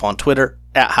hit us up on Twitter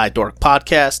at High Dork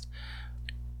Podcast.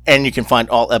 And you can find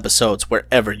all episodes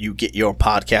wherever you get your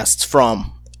podcasts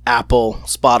from. Apple,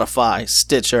 Spotify,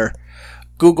 Stitcher,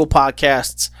 Google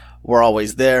Podcasts. We're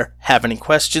always there. Have any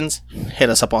questions?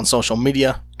 Hit us up on social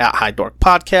media at High Dork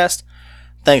Podcast.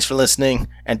 Thanks for listening,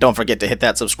 and don't forget to hit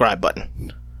that subscribe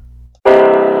button.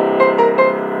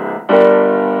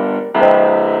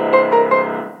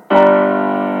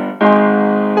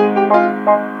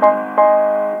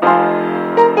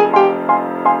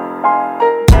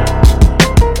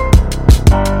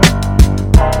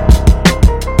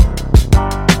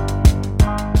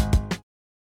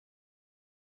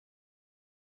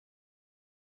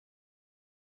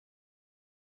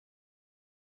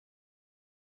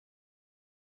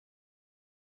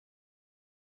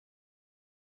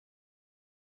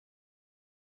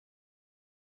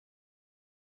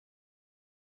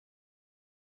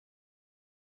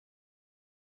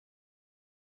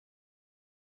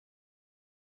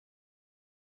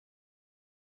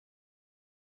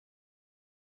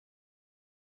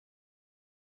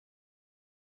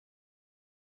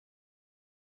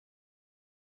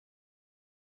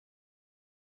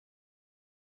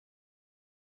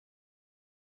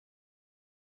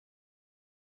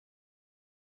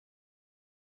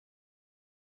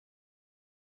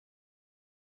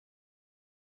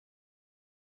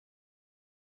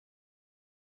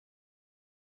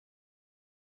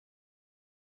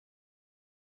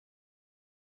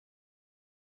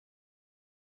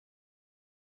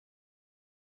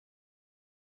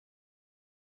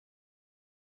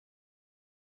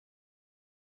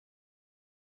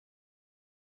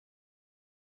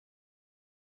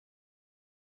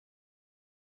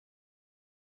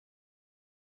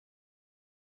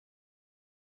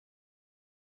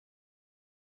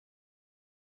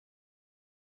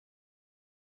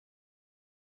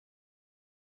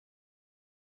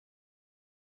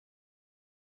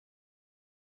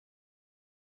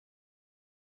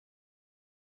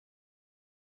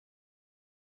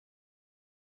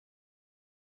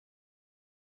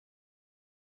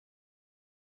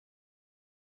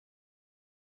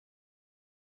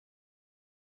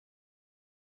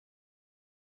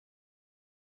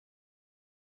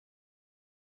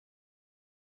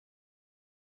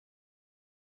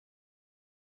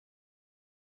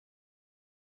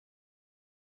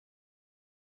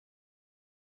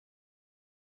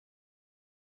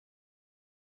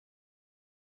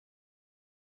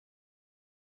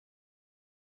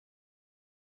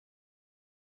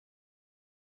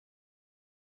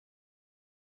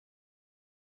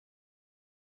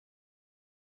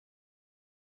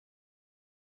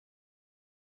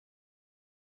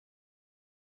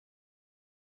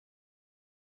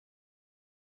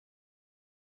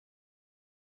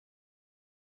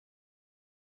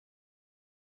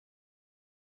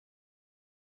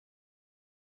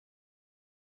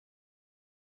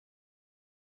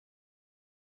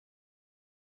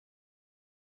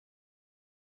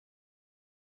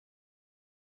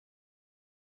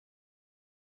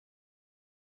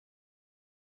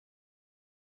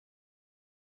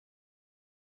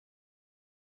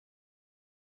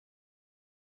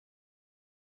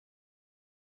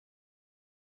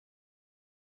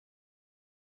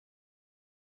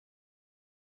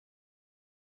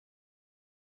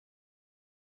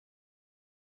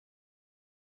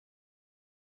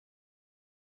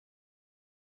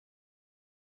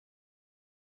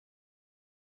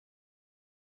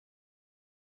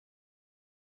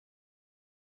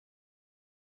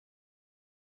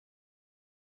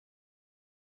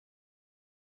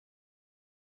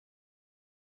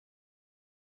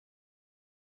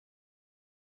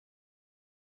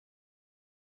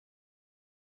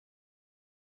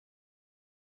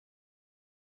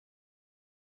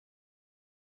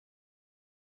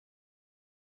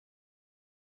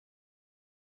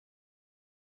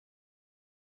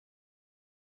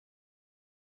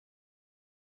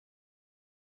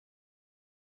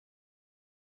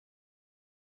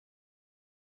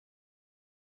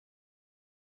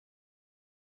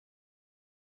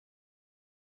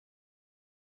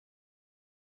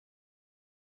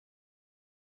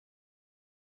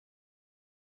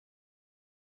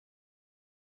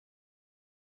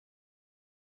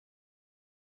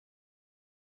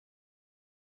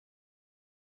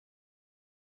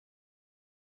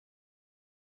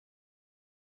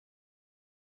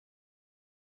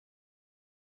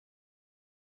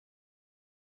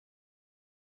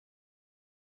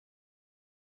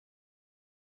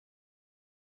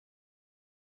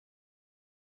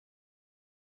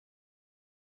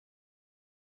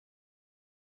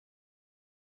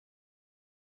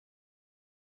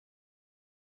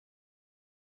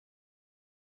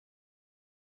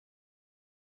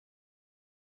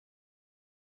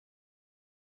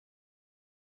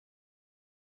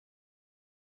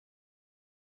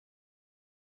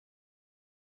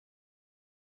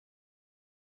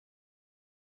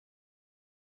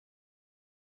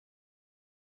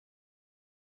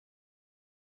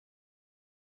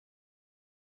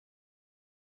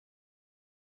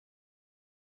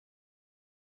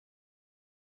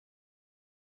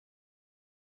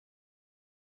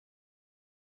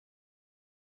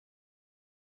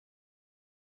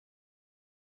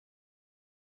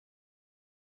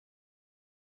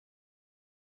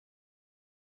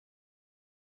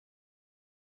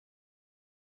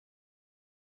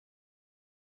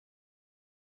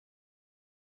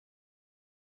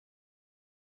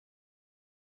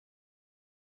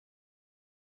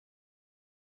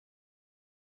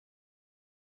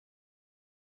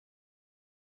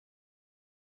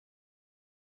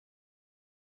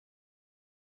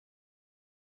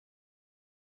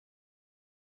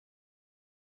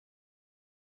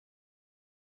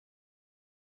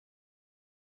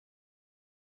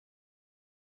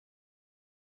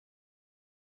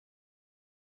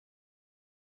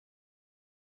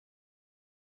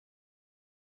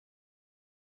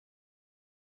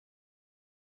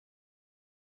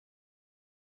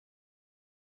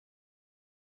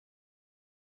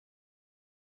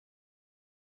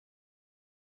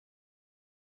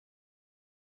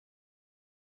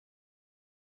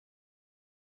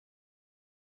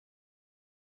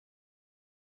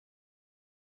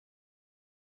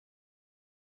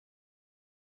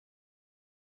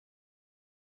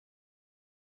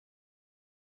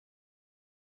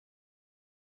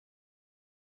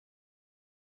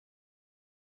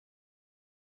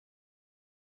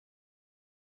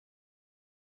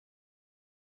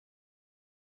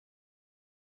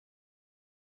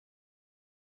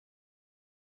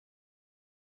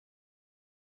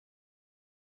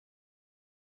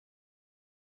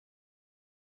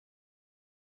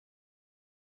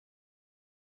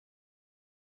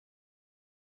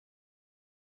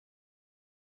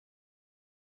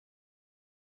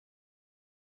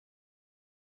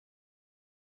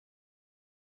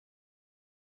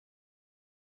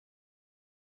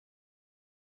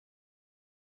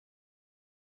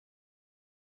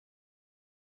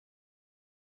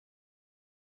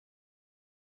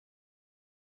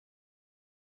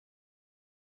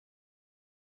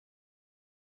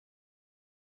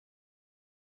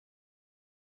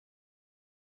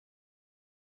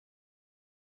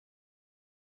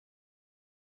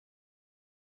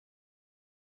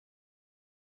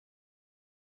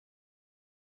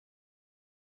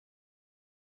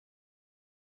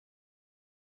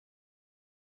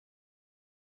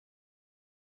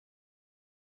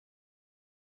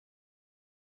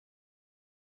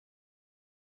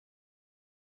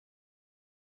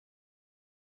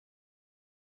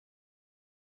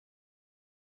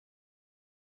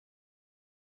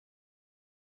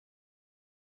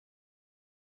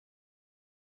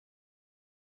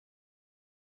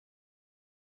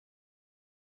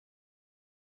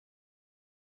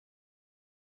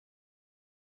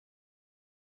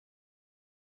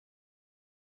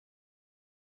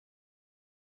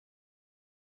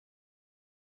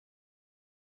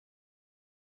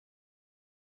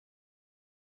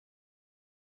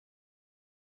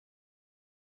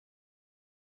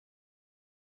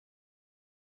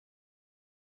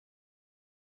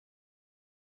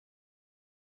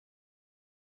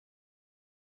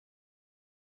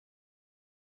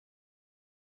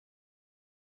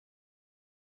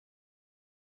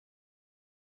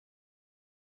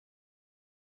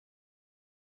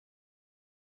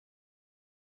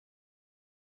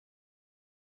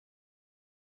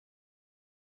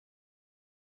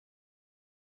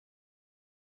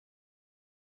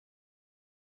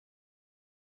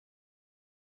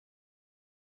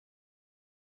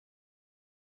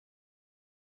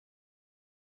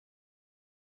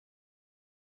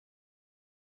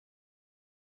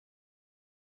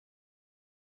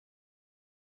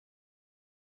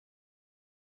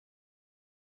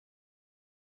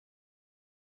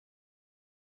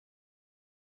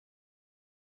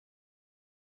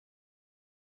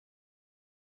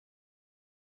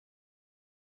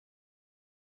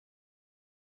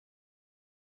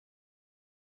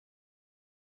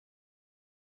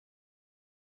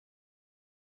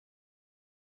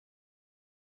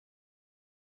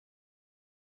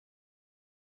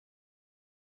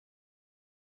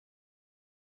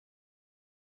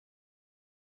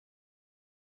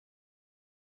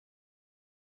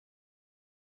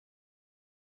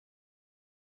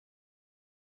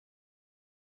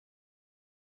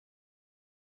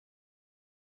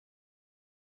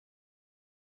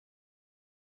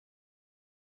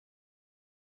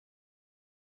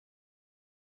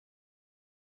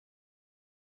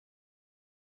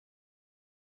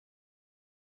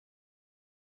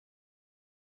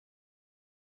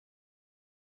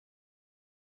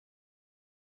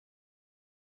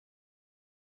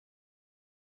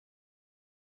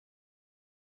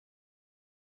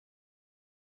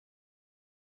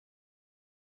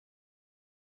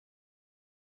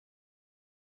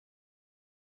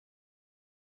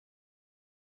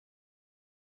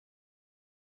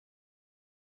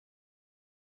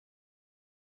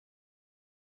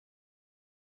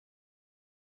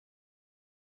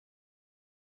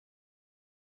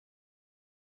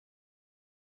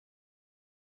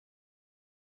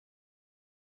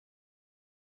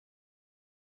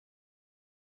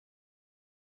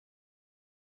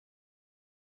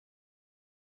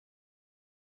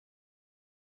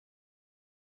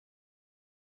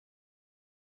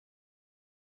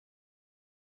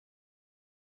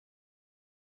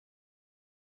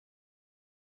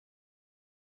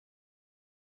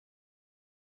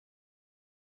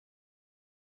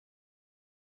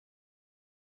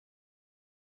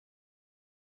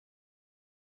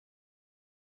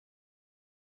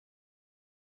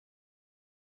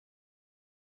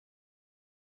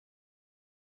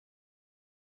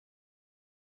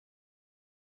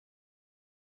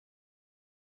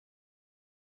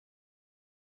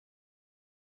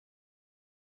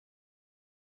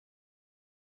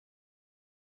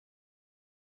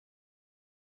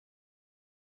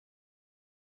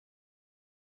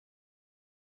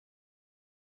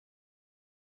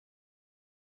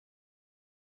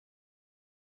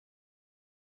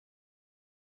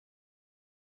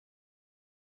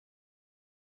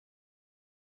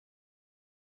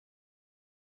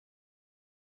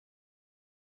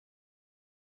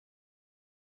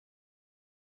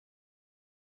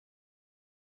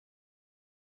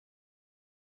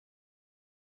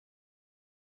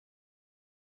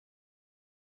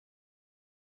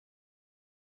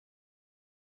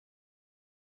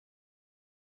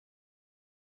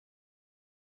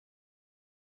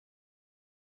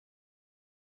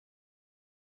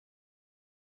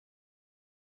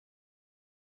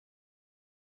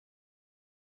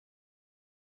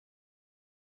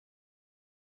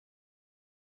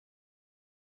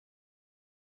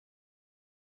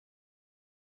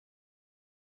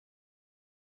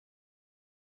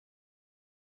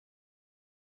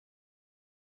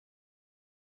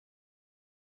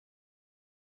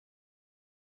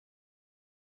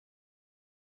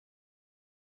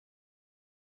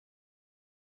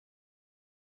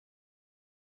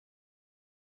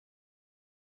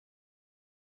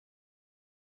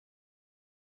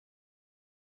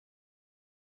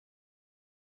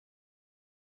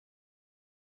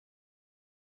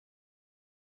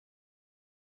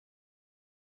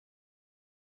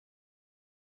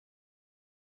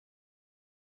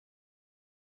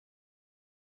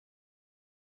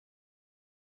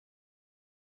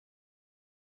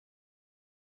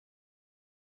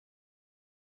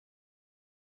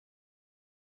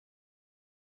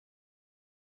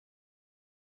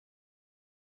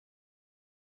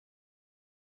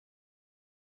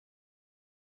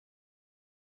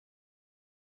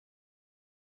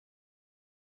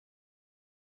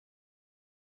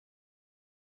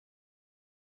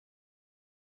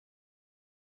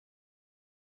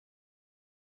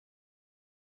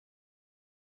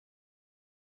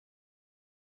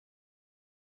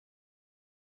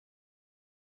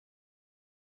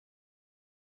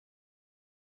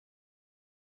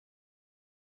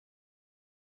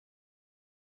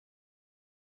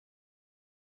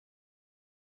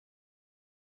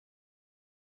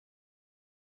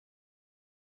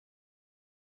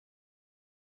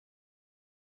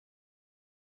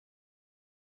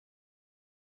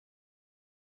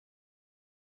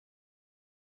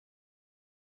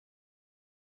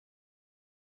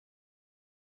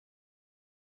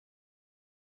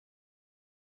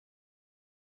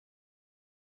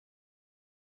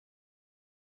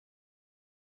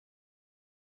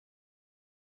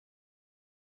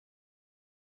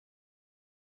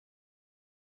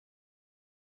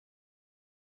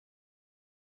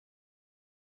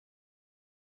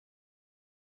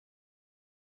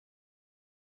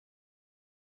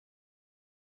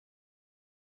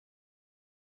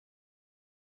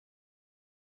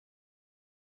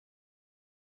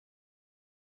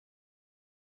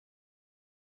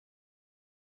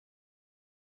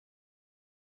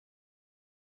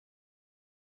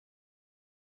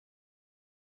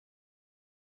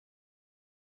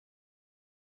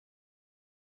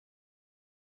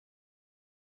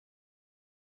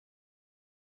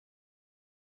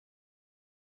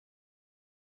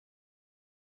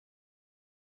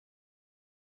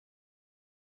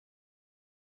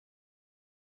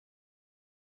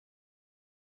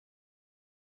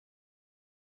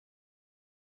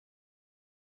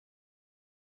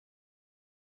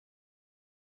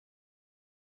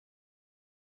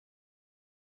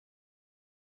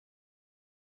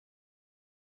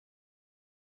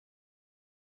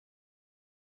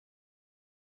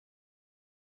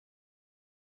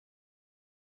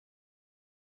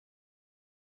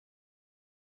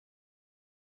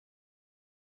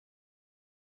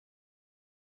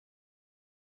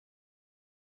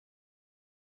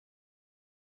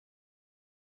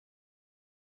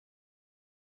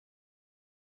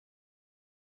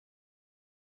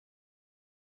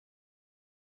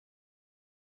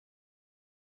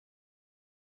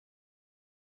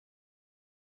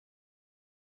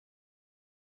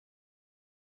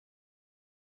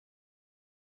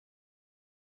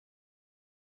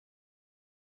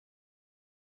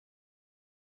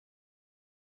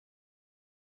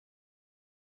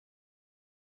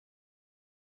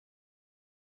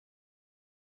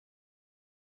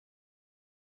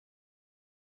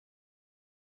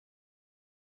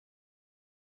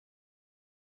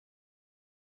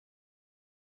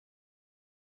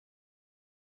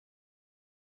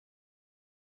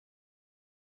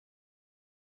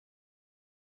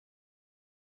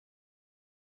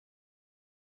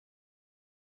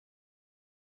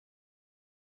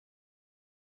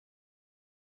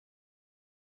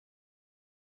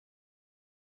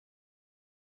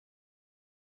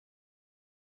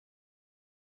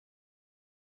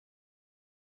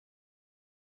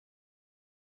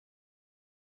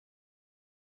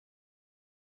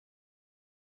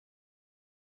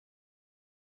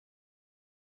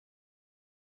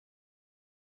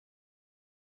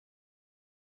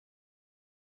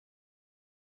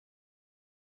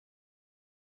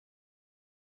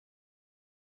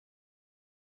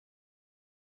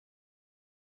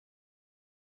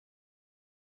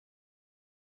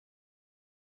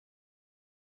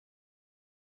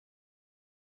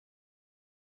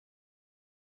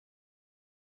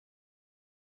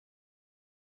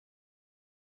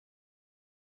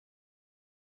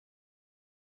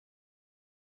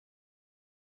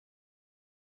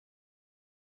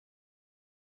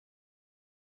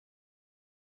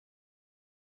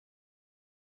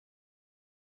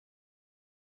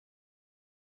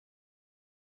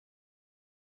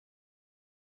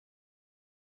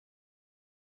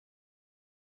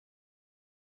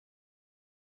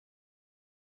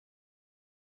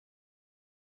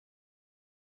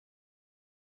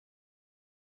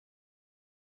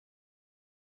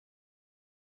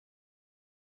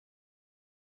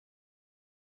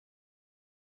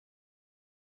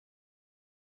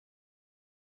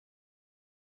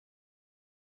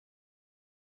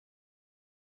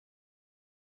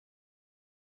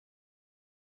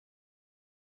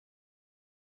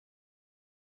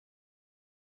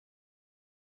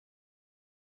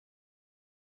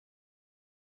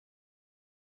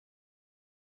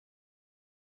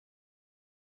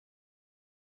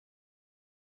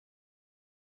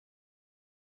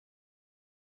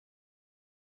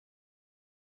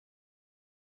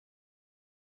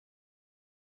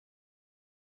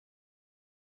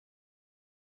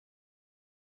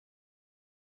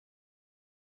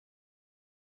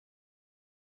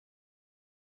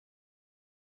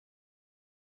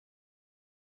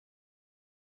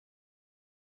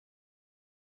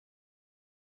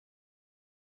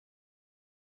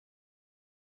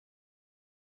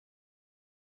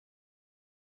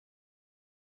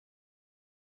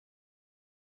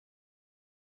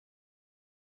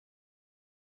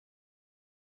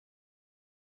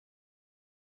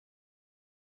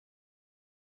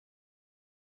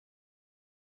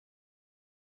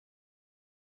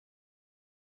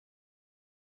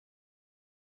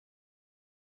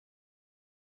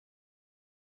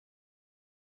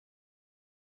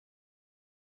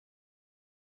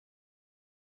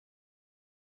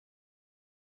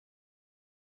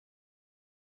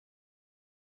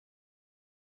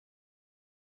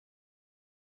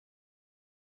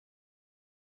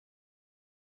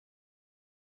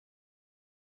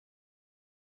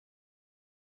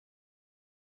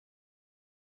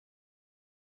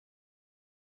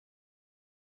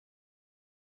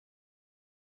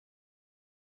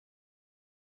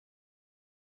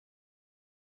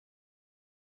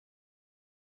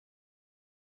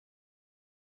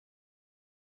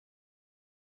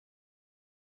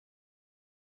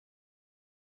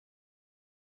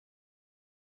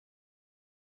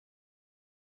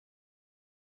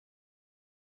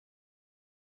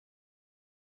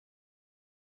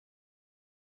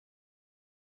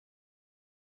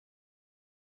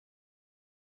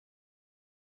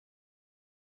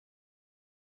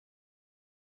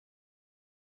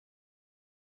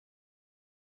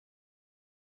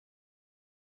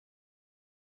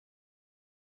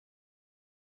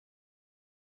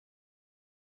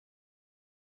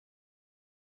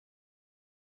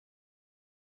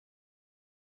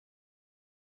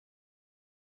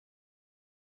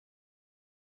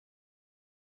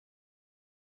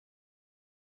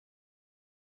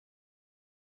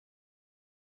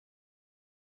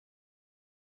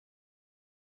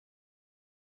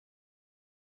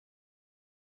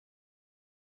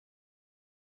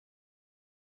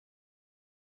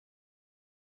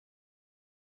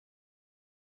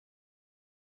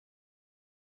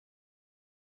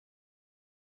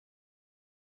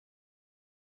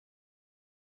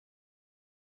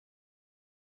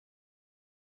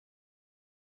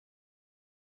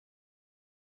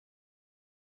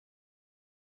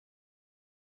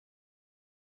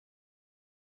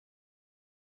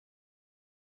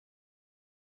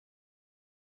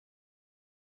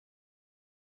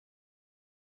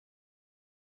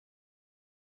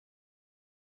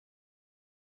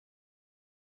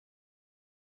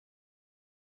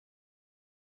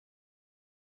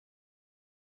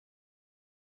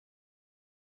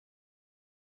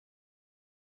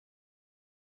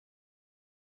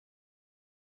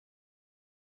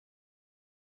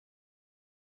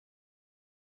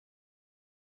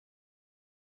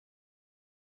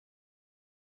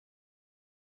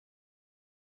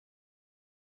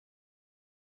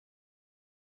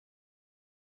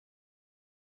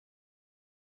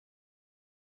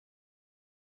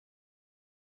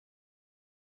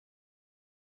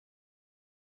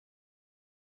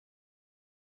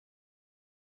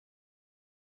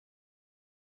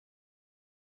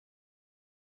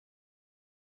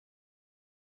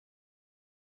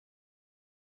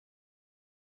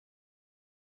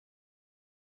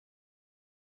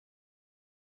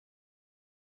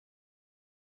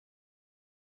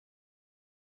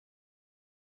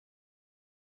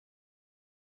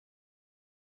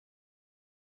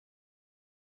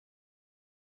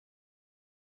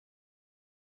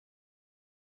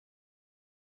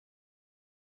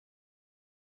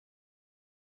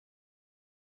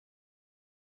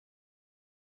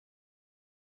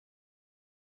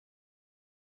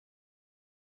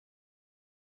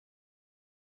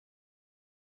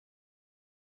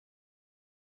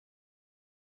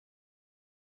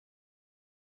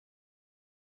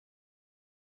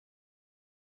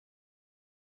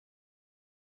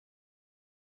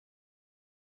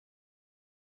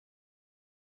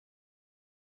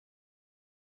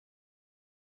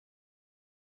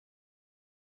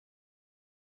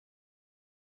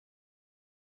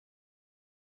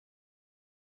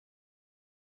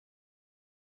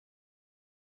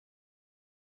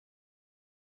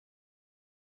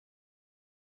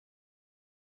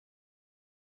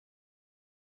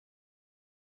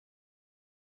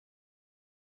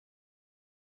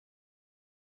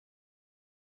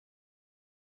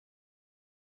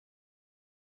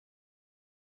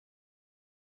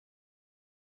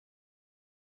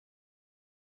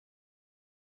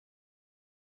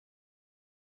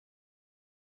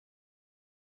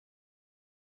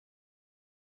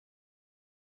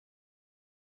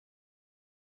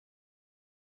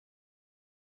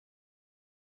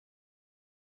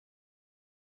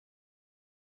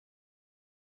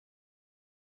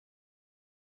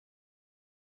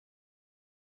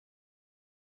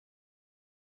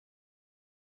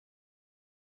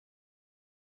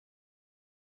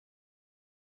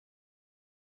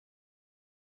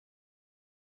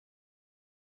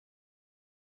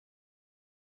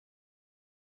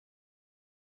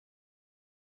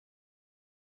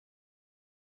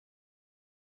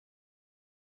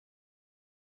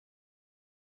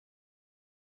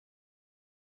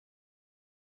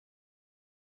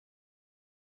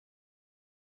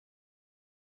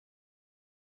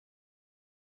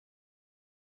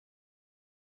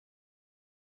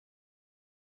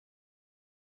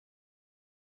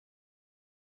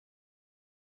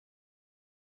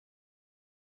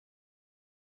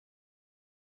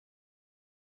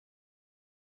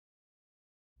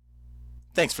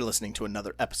 Thanks for listening to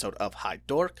another episode of High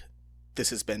Dork.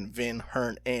 This has been Vin,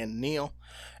 Hearn, and Neil.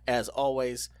 As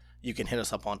always, you can hit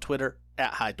us up on Twitter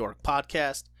at High Dork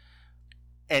Podcast.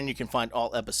 And you can find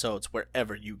all episodes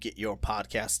wherever you get your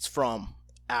podcasts from.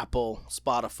 Apple,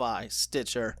 Spotify,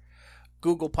 Stitcher,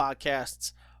 Google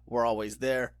Podcasts. We're always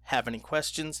there. Have any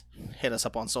questions? Hit us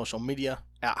up on social media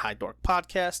at High Dork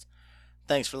Podcast.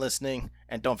 Thanks for listening,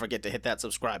 and don't forget to hit that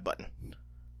subscribe button.